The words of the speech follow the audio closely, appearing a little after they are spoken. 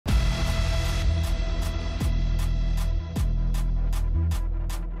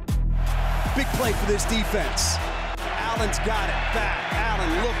big play for this defense. Allen's got it. Back. Allen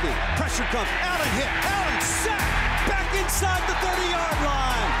looking. Pressure comes. Allen hit. Allen sacked. Back inside the 30-yard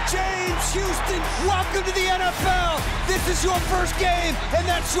line. James Houston, welcome to the NFL. This is your first game, and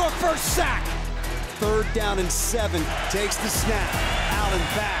that's your first sack. 3rd down and 7. Takes the snap. Allen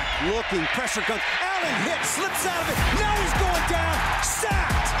back. Looking. Pressure comes. Allen hits. Slips out of it. Now he's going down.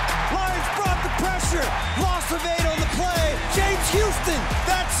 Sacked. Lions brought the pressure. Loss of 8 on the play. James Houston,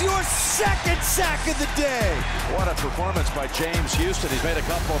 that's your 2nd sack of the day. What a performance by James Houston. He's made a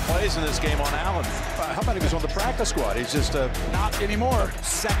couple of plays in this game on Allen. How about he was on the practice squad? He's just not anymore.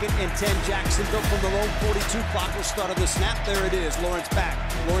 2nd and 10, Jacksonville from their own 42. Clock will start on the snap. There it is. Lawrence back.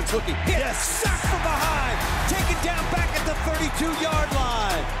 Lawrence looking. Hit. Yes. Sack from behind. Taken down back at the 32-yard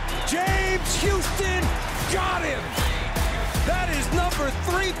line. James Houston got him. That is number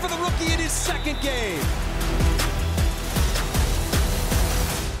 3 for the rookie in his 2nd game.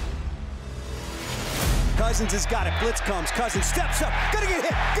 Cousins has got it. Blitz comes. Cousins steps up. Gonna get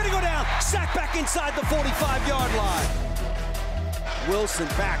hit. Gonna go down. Sack back inside the 45-yard line. Wilson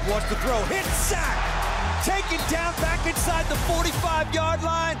back. Wants to throw. Hit. Sack. Taken down back inside the 45-yard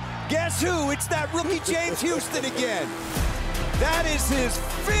line. Guess who? It's that rookie James Houston again. That is his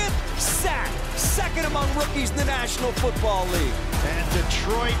 5th sack. 2nd among rookies in the National Football League. And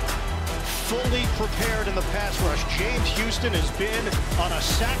Detroit fully prepared in the pass rush. James Houston has been on a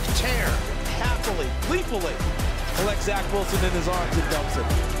sack tear. Happily, gleefully Collects Zach Wilson in his arms and dumps it.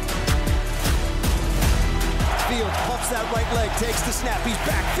 Fields pumps that right leg, takes the snap. He's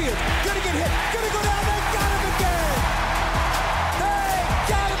back. Fields gonna get hit. Gonna go down. They got him again. They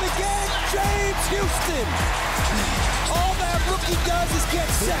got him again. James Houston. All that rookie does is get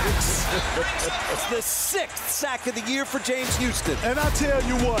sacks. It's the 6th sack of the year for James Houston. And I tell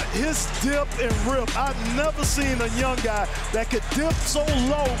you what, his dip and rip, I've never seen a young guy that could dip so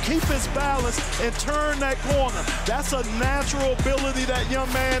low, keep his balance, and turn that corner. That's a natural ability that young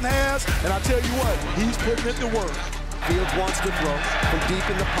man has, and I tell you what, he's putting it to work. Fields wants to throw from deep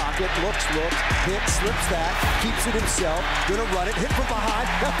in the pocket, looks, hit, slips that, keeps it himself, gonna run it, hit from behind,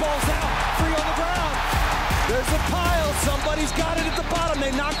 that ball's out, free on the ground. There's a pile, somebody's got it at the bottom.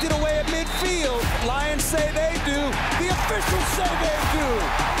 They knocked it away at midfield. Lions say they do. The officials say they do.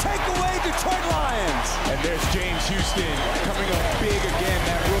 Take away Detroit Lions. And there's James Houston coming up big again.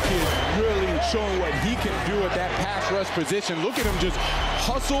 That rookie is really showing what he can do at that pass rush position. Look at him just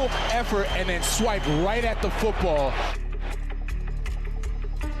hustle, effort, and then swipe right at the football.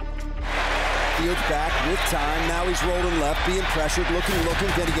 Fields back with time. Now he's rolling left, being pressured, looking,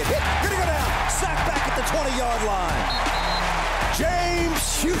 gonna get hit. Gonna go down. Sack back at the 20-yard line.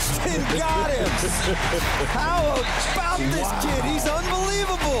 James Houston got him. How about this kid? He's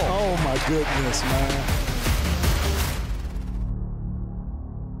unbelievable. Oh, my goodness, man.